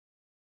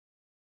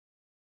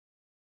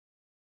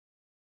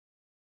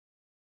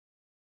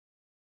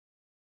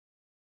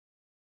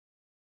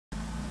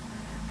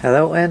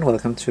Hello and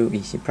welcome to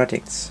Easy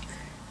Projects.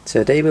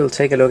 Today we'll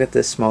take a look at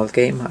this small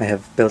game I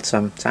have built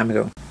some time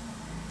ago.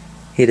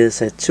 It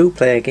is a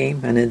 2-player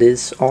game and it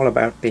is all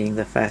about being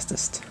the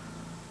fastest.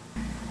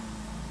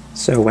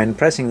 So when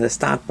pressing the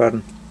start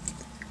button,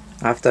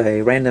 after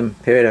a random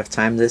period of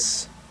time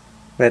this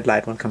red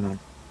light will come on.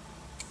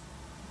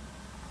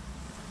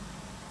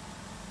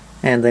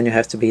 And then you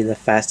have to be the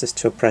fastest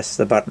to press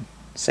the button.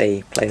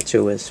 Say player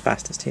 2 is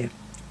fastest here.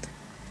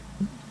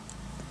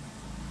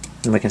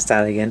 And we can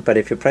start again, but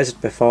if you press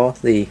it before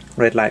the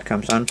red light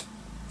comes on,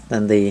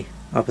 then the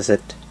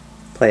opposite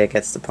player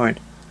gets the point.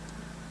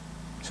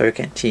 So you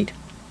can't cheat.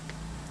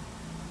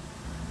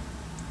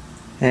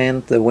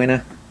 And the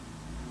winner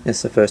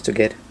is the first to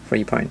get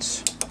 3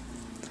 points.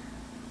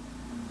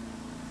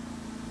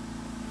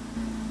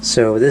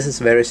 So this is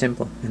very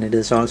simple, and it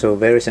is also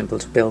very simple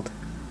to build,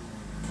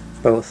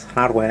 both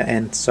hardware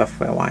and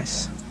software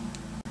wise.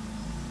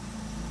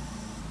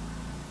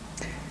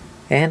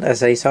 And I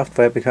say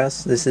software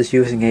because this is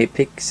using a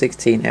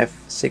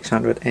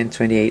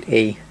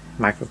PIC16F628A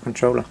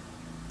microcontroller.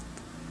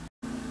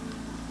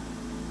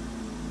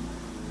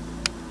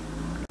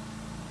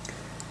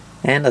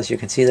 And as you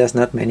can see, there's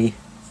not many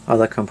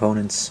other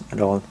components at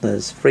all.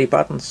 There's 3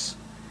 buttons,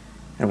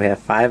 and we have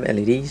 5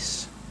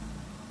 LEDs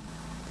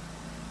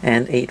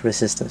and 8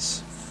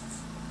 resistors.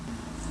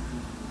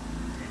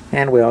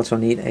 And we also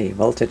need a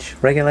voltage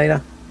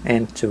regulator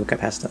and 2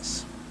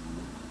 capacitors.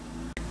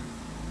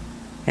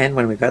 And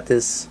when we got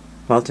this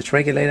voltage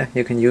regulator,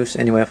 you can use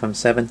anywhere from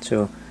 7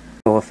 to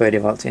over 30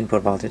 volts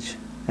input voltage.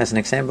 As an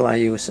example, I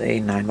use a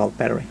 9 volt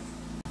battery.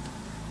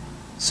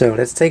 So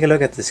let's take a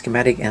look at the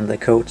schematic and the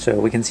code so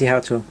we can see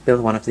how to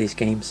build one of these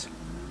games.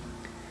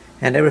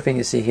 And everything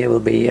you see here will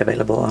be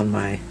available on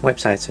my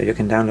website, so you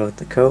can download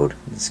the code,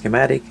 the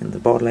schematic, and the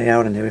board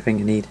layout and everything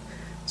you need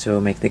to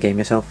make the game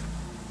yourself.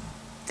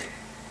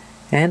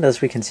 And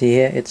as we can see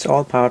here, it's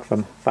all powered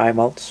from 5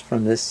 volts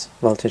from this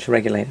voltage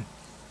regulator.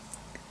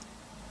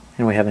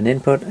 And we have an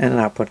input and an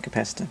output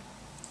capacitor.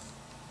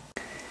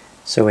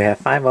 So we have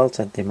 5 volts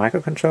at the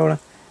microcontroller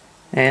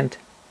and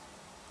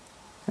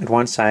at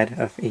one side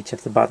of each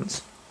of the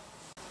buttons.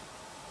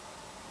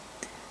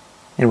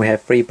 And we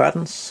have 3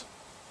 buttons,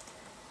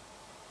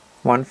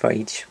 one for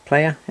each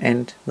player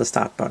and the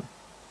start button.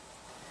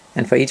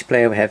 And for each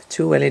player we have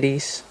 2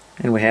 LEDs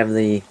and we have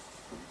the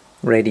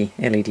ready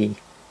LED,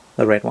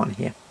 the red one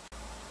here.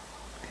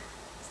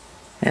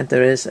 And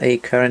there is a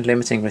current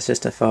limiting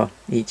resistor for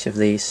each of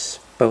these,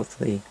 both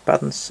the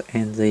buttons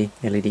and the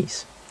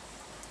LEDs.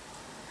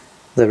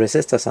 The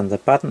resistors on the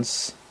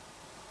buttons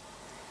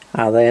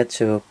are there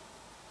to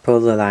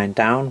pull the line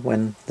down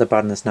when the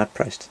button is not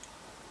pressed,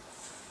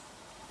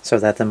 so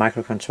that the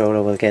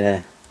microcontroller will get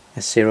a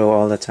 0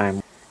 all the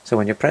time. So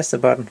when you press the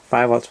button,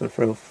 5 volts will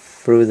flow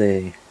through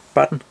the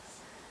button,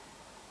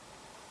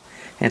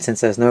 and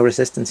since there's no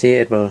resistance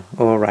here, it will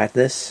override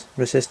this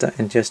resistor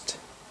and just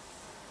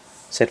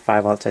set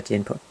 5 volts at the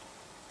input.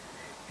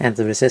 And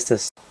the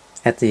resistors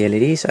at the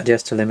LEDs are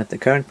just to limit the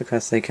current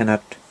because they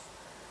cannot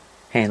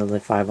handle the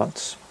 5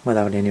 volts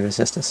without any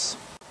resistors.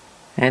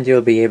 And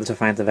you'll be able to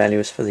find the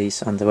values for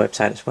these on the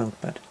website as well,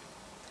 but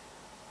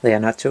they are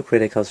not too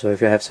critical, so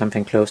if you have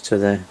something close to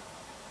the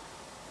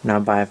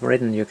number I've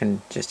written, you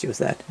can just use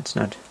that. It's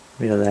not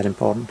really that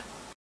important.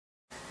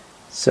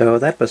 So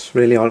that was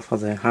really all for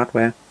the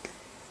hardware.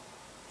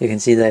 You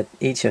can see that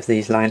each of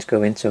these lines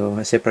go into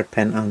a separate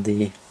pen on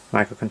the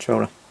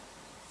microcontroller.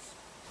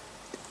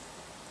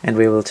 And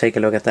we will take a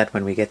look at that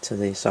when we get to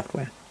the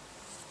software.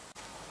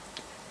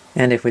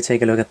 And if we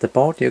take a look at the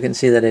board, you can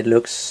see that it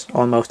looks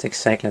almost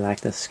exactly like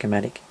the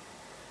schematic.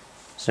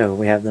 So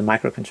we have the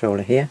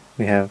microcontroller here,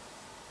 we have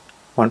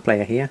one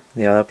player here,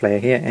 the other player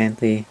here, and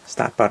the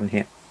start button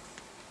here.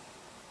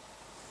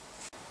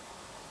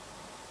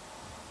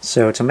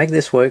 So to make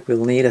this work,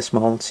 we'll need a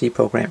small C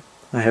program.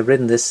 I have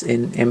written this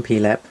in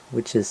MPLAB,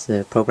 which is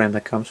the program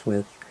that comes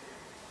with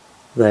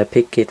the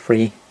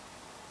PIC-Kit-free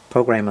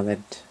programmer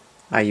that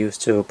I use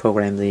to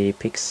program the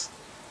PICs.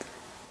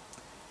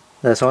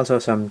 There's also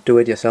some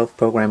do-it-yourself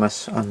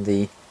programmers on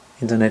the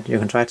internet. You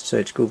can try to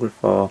search Google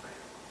for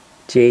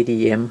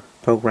JDM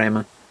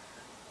programmer,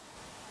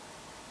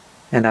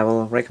 and I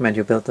will recommend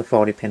you build the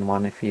 40-pin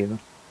one if you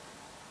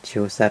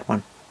choose that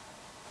one.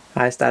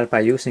 I started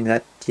by using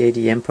that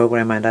JDM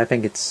programmer and I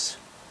think it's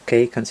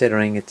okay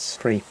considering it's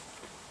free.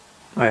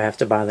 I have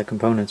to buy the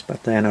components,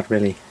 but they're not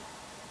really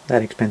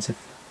that expensive.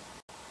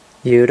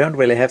 You don't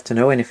really have to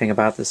know anything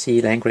about the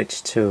C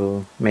language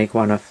to make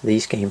one of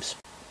these games,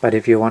 but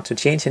if you want to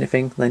change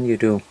anything, then you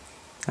do,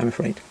 I'm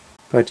afraid.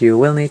 But you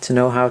will need to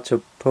know how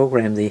to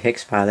program the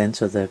Hex-file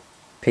into the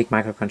PIC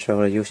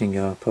microcontroller using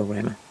your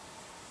programmer.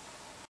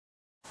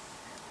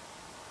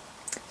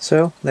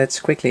 So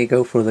let's quickly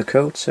go through the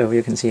code so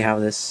you can see how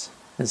this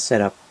is set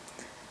up.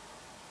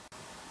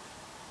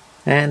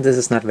 And this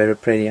is not very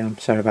pretty, I'm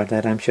sorry about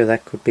that. I'm sure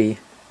that could be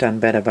done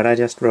better, but I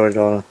just wrote it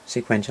all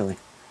sequentially.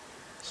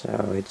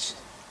 So it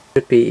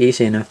should be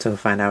easy enough to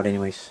find out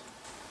anyways.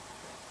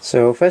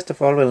 So first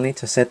of all we'll need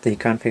to set the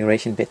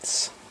configuration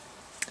bits,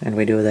 and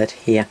we do that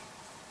here.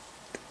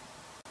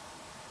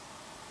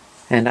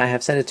 And I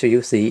have set it to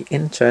use the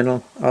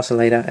internal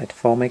oscillator at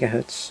 4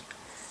 MHz.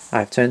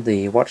 I've turned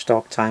the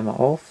watchdog timer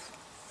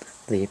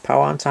off, the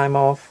power on timer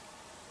off,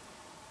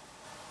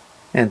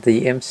 and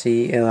the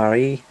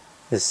MCLRE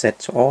is set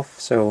to off,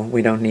 so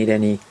we don't need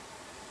any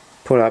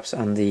pull-ups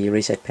on the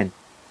reset pin.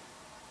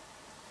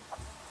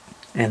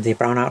 And the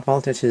brownout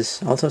voltage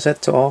is also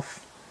set to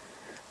off,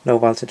 low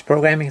voltage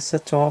programming is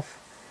set to off,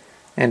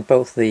 and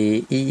both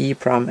the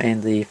EEPROM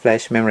and the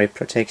flash memory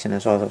protection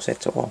is also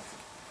set to off.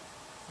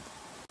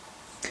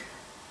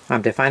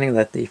 I'm defining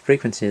that the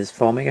frequency is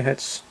 4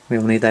 MHz. We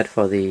will need that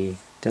for the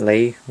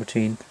delay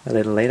routine a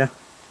little later.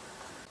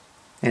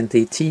 And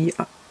the T,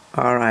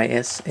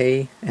 RIS,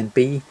 A and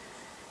B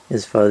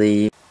is for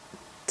the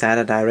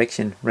data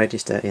direction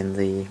register in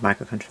the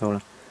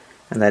microcontroller,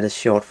 and that is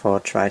short for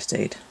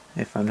tri-state,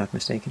 if I'm not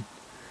mistaken.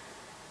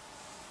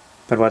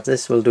 But what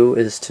this will do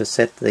is to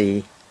set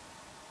the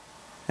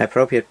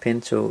appropriate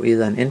pin to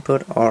either an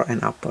input or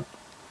an output.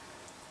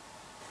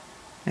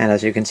 And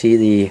as you can see,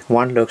 the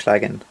 1 looks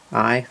like an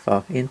I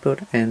for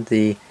input and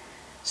the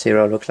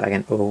 0 looks like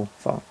an O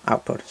for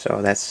output,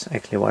 so that's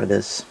actually what it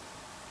is.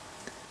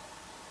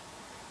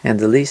 And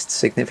the least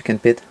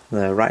significant bit,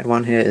 the right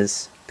one here,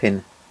 is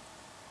pin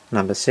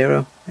number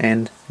 0,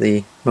 and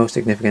the most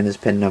significant is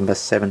pin number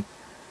 7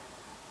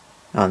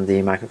 on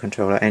the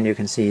microcontroller, and you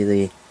can see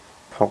the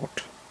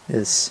port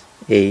is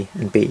A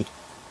and B.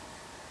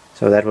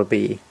 So that will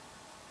be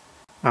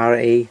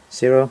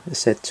RA0 is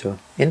set to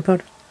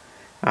input,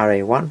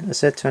 RA1 is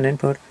set to an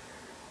input,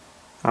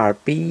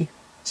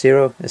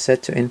 RB0 is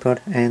set to input,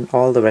 and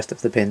all the rest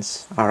of the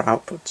pins are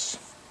outputs.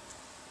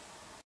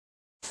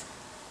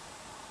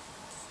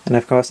 And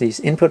of course these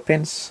input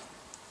pins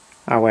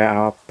are where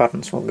our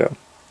buttons will go.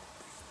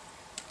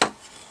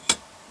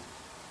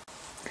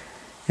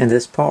 And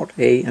this port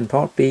A and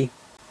port B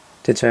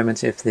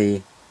determines if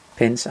the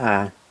pins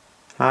are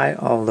high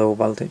or low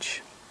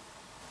voltage.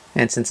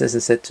 And since this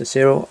is set to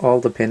 0, all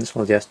the pins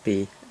will just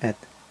be at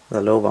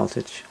the low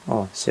voltage,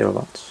 or 0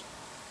 volts,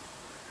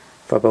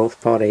 for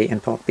both port A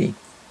and port B.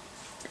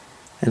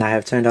 And I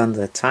have turned on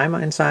the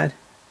timer inside,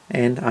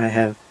 and I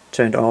have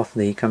turned off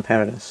the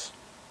comparators.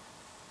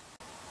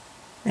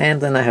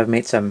 And then I have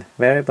made some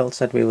variables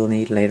that we will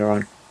need later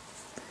on.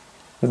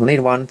 We will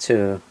need one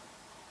to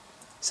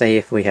say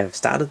if we have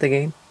started the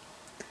game,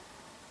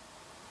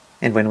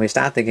 and when we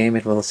start the game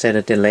it will set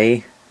a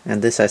delay,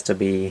 and this has to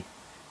be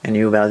a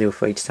new value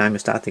for each time you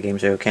start the game,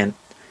 so you can't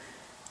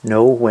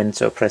know when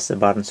to press the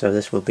button, so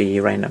this will be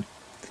random.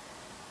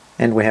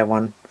 And we have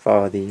one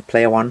for the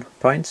player 1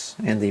 points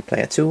and the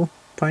player 2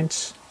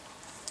 points.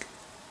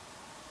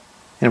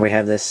 And we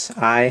have this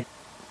I.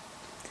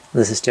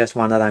 This is just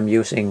one that I'm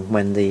using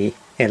when the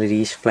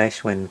LEDs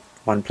flash when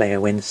one player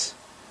wins.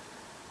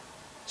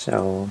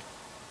 So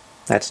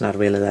that's not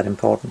really that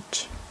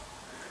important.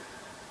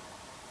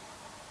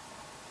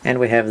 And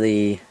we have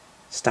the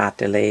start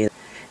delay,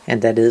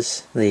 and that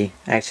is the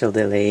actual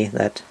delay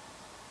that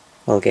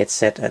will get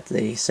set at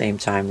the same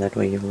time that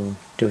we will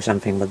do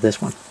something with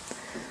this one.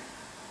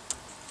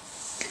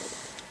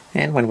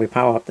 And when we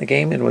power up the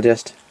game, it will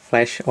just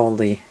flash all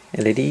the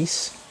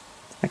LEDs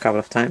a couple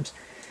of times,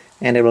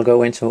 and it will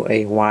go into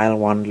a while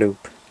one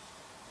loop,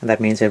 and that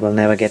means it will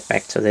never get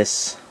back to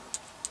this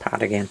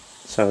part again,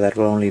 so that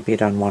will only be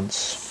done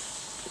once.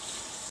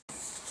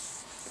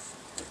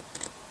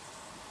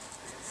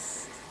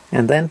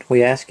 And then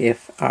we ask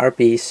if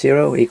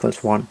RB0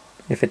 equals 1.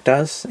 If it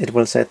does, it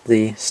will set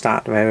the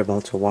start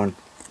variable to 1.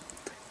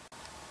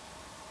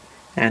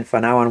 And for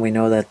now on we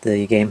know that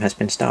the game has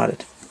been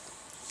started.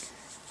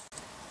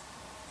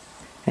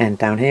 And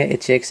down here it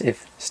checks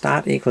if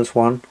start equals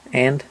 1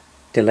 and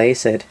delay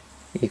set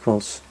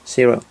equals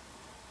 0.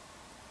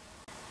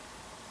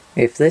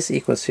 If this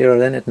equals 0,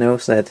 then it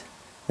knows that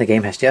the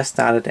game has just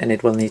started and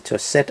it will need to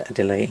set a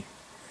delay.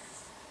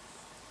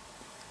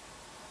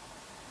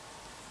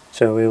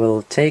 So we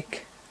will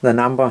take the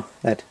number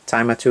that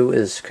timer 2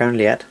 is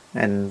currently at,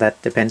 and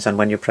that depends on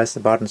when you press the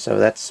button, so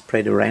that's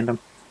pretty random.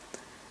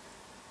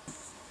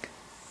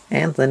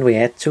 And then we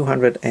add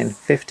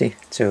 250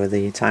 to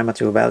the timer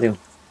 2 value,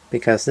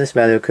 because this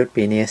value could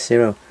be near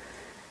 0.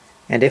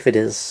 And if it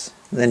is,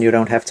 then you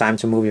don't have time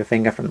to move your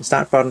finger from the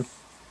start button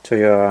to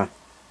your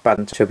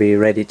button to be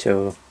ready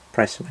to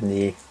press when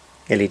the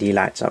LED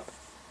lights up.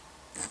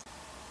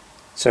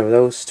 So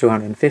those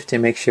 250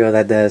 make sure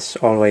that there's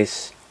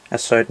always a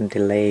certain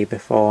delay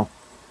before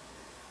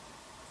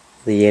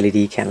the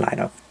LED can light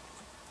up.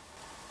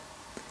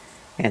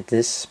 And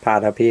this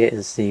part up here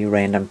is the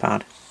random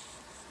part.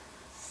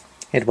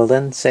 It will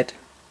then set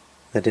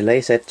the delay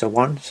set to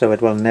 1, so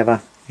it will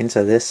never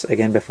enter this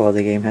again before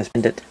the game has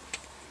ended.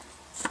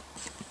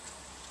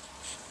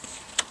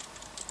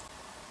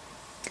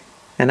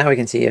 And now we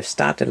can see if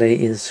start delay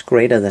is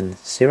greater than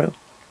 0,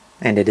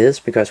 and it is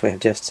because we have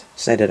just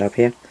set it up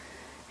here,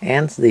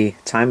 and the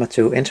timer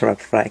 2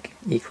 interrupt flag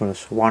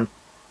equals 1.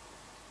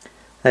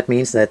 That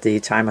means that the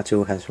timer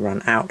 2 has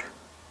run out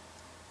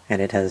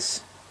and it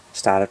has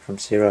started from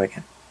 0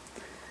 again.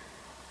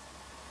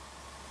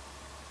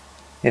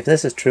 If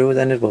this is true,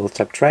 then it will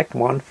subtract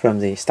 1 from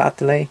the start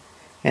delay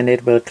and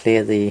it will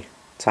clear the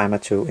timer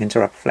to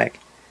interrupt flag.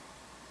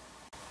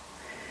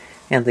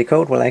 And the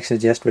code will actually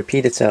just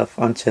repeat itself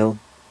until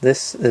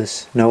this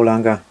is no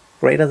longer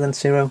greater than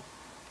 0.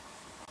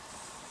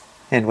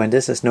 And when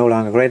this is no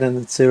longer greater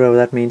than 0,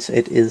 that means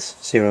it is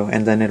 0,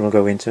 and then it will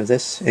go into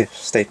this if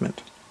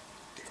statement.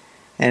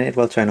 And it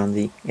will turn on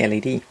the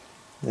LED,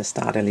 the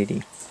start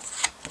LED.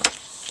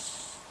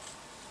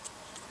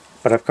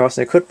 But of course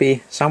there could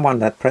be someone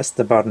that pressed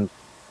the button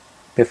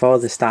before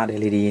the start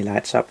LED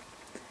lights up.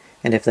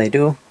 And if they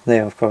do, they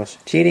are of course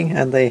cheating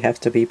and they have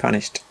to be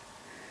punished.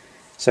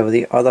 So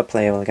the other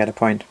player will get a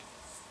point.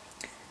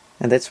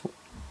 And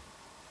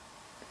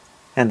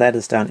that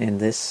is done in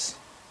this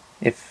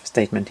if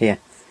statement here.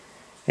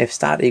 If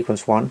start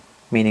equals 1,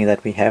 meaning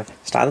that we have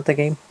started the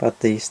game,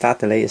 but the start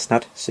delay is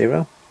not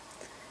 0,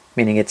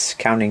 meaning it's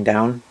counting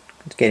down,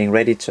 it's getting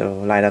ready to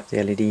light up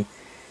the LED,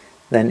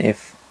 then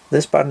if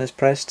this button is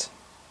pressed,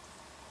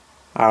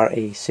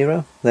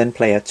 RA0, then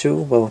player 2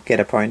 will get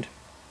a point,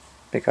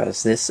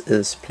 because this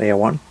is player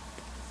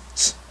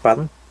 1's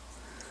button.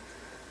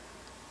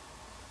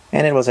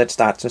 And it will set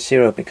start to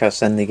 0, because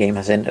then the game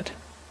has ended.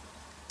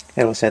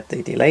 It will set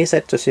the delay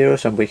set to 0,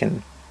 so we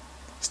can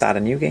start a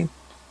new game.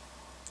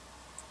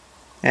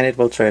 And it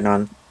will turn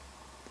on,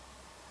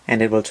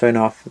 and it will turn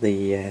off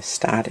the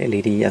start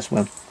LED as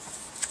well.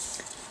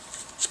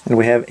 And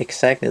we have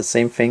exactly the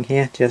same thing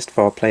here, just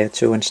for player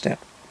 2 instead.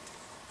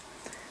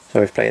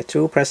 So if player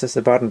 2 presses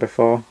the button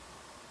before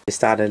the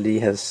start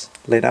LED has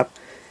lit up,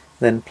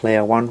 then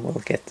player 1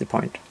 will get the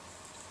point.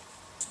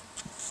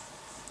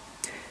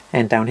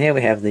 And down here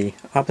we have the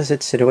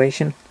opposite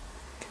situation.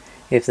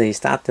 If the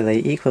start delay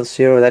equals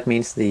 0, that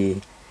means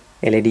the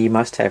LED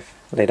must have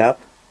lit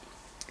up.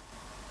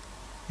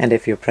 And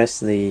if you press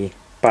the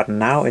button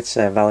now, it's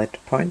a valid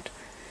point.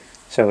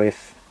 So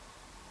if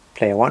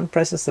player 1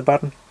 presses the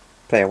button,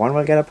 player 1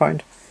 will get a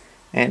point.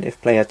 And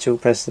if player 2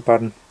 presses the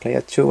button,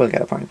 player 2 will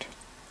get a point.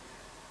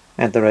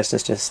 And the rest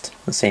is just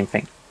the same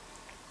thing.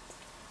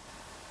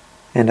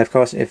 And of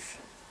course, if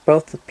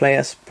both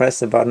players press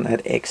the button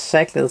at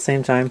exactly the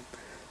same time,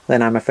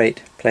 then I'm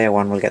afraid player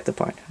 1 will get the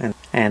point.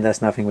 And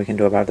there's nothing we can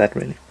do about that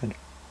really. But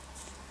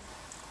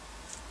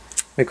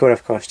we could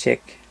of course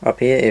check up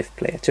here if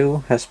player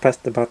 2 has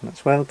pressed the button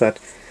as well, but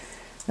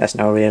there's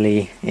no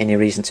really any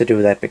reason to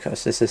do that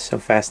because this is so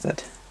fast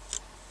that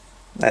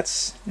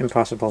that's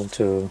impossible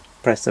to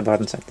press the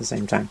buttons at the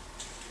same time.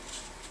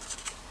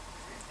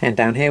 And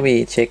down here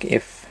we check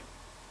if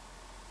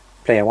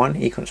player 1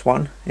 equals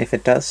 1. If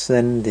it does,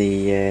 then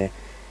the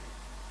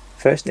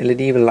first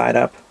LED will light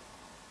up,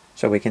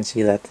 so we can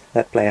see that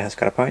that player has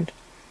got a point.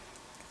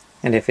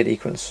 And if it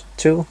equals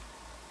 2,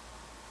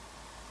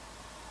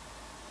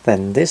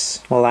 then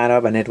this will light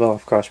up, and it will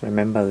of course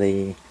remember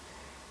the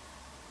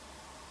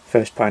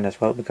first point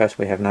as well, because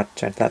we have not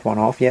turned that one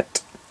off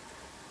yet.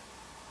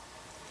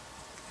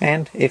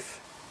 And if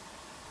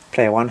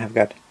player 1 have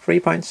got 3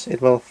 points, it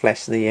will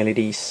flash the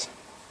LEDs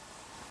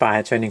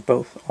by turning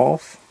both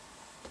off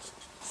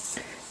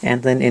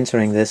and then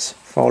entering this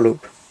for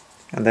loop.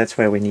 And that's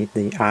where we need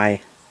the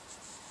I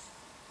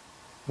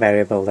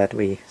variable that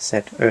we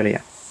set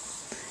earlier.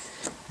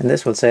 And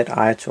this will set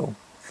I to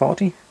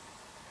 40,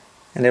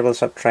 and it will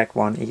subtract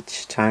 1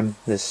 each time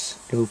this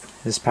loop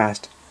is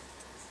passed.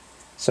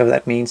 So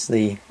that means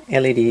the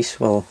LEDs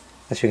will,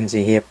 as you can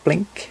see here,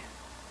 blink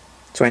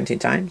 20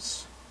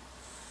 times,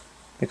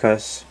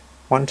 because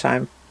one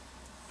time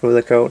through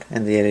the code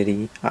and the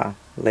LED are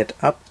lit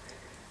up,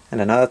 and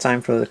another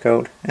time through the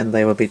code and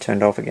they will be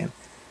turned off again.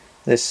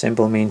 This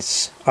symbol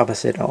means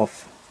opposite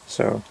of.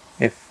 So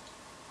if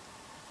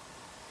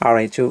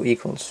RA2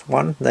 equals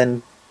 1,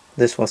 then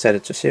this will set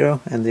it to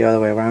 0, and the other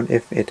way around.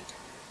 If it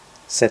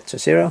set to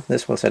 0,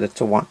 this will set it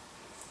to 1.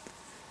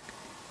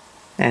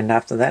 And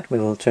after that we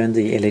will turn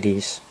the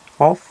LEDs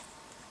off.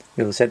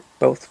 We will set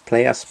both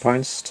players'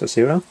 points to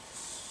 0.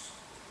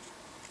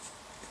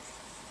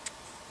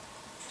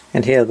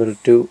 And here we'll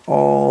do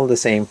all the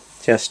same,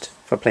 just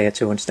for player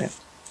 2 instead.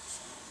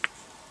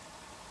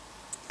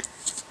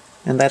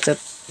 And that's it.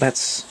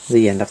 That's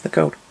the end of the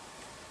code.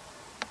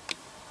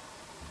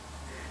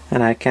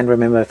 And I can't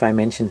remember if I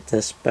mentioned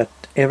this, but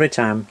every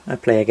time a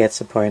player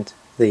gets a point,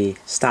 the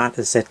start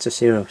is set to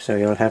 0, so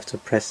you'll have to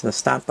press the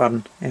start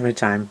button every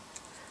time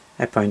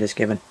a point is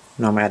given,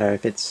 no matter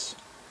if it's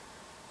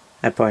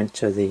a point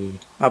to the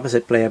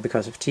opposite player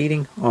because of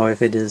cheating, or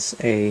if it is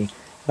a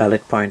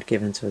valid point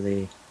given to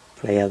the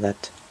player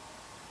that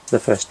the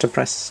first to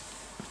press.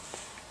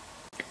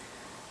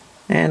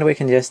 And we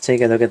can just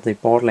take a look at the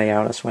board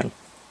layout as well.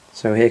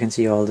 So here you can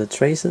see all the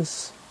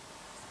traces,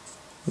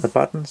 the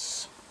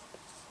buttons,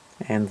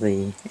 and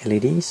the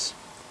LEDs.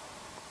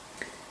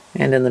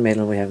 And in the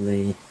middle we have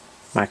the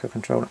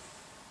microcontroller.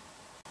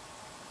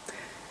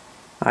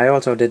 I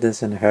also did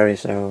this in a hurry,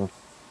 so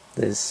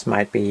this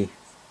might be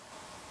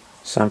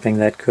something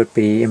that could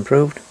be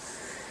improved.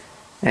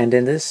 And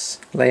in this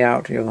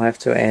layout you'll have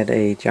to add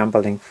a jumper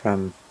link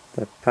from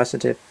the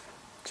positive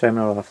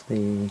terminal of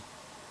the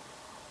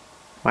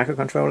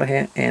microcontroller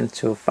here and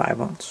to 5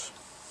 volts.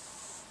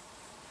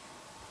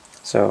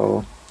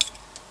 So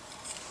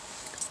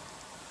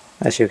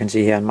as you can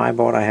see here on my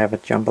board, I have a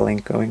jumper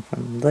link going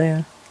from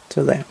there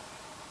to there.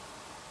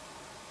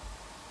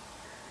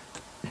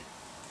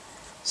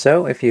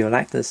 So if you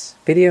like this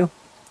video,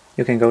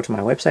 you can go to my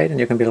website and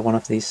you can build one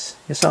of these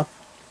yourself.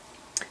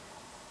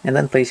 And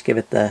then please give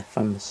it the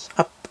thumbs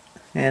up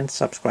and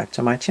subscribe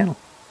to my channel.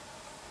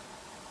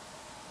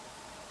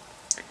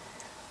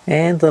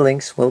 And the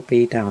links will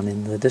be down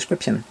in the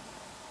description.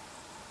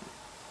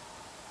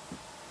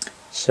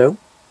 So,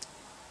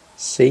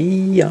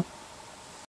 see ya!